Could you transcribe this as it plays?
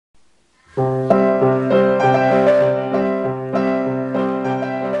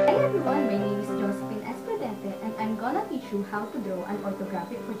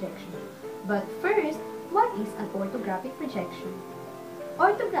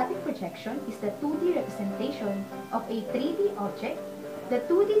orthographic projection is the 2D representation of a 3D object. The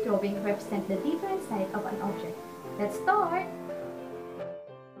 2D drawing represents the different sides of an object. Let's start!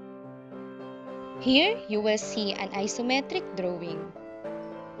 Here, you will see an isometric drawing.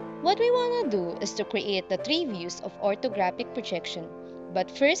 What we want to do is to create the 3 views of orthographic projection. But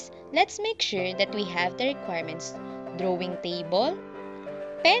first, let's make sure that we have the requirements: drawing table,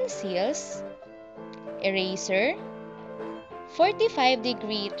 pencils, eraser,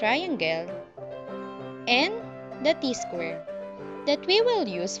 45-degree triangle, and the T-square that we will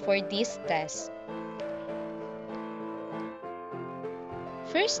use for this test.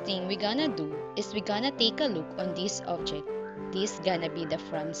 First thing we gonna do is we gonna take a look on this object. This gonna be the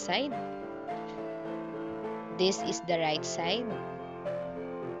front side. This is the right side.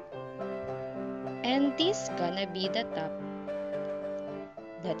 And this gonna be the top.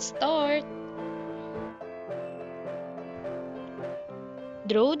 Let's start.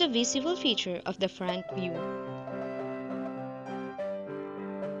 Draw the visible feature of the front view.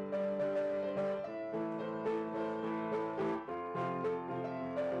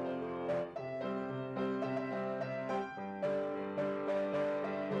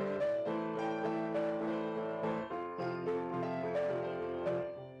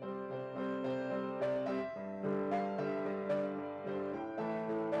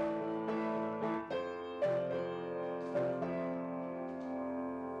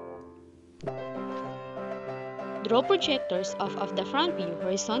 Draw projectors off of the front view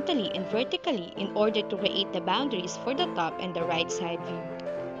horizontally and vertically in order to create the boundaries for the top and the right side view.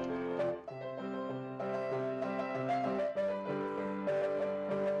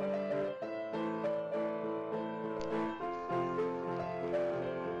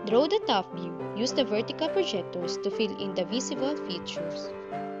 Draw the top view. Use the vertical projectors to fill in the visible features.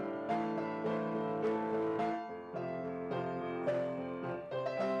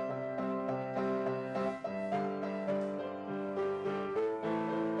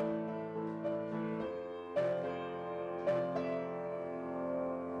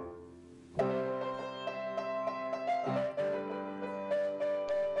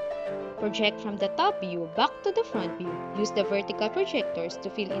 Project from the top view back to the front view. Use the vertical projectors to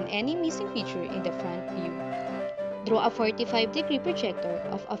fill in any missing feature in the front view. Draw a 45-degree projector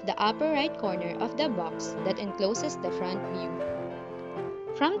off of the upper right corner of the box that encloses the front view.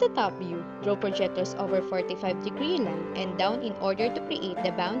 From the top view, draw projectors over 45-degree line and down in order to create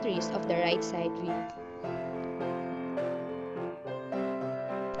the boundaries of the right side view.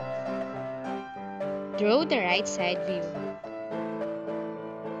 Draw the right side view.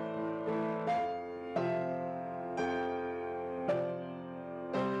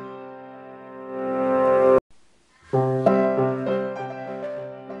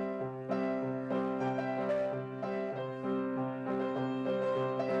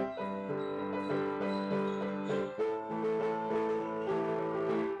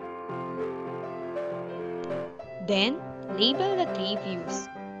 Then, label the 3 views.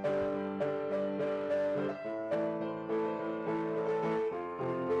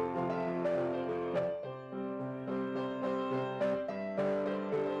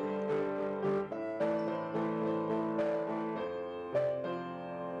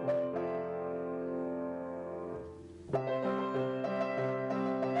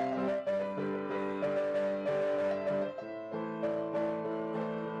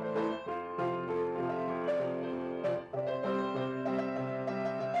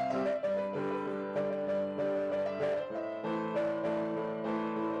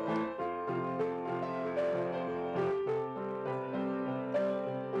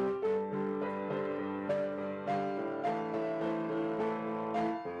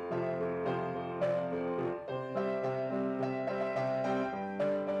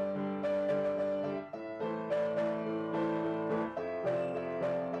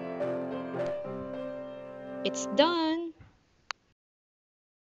 It's done!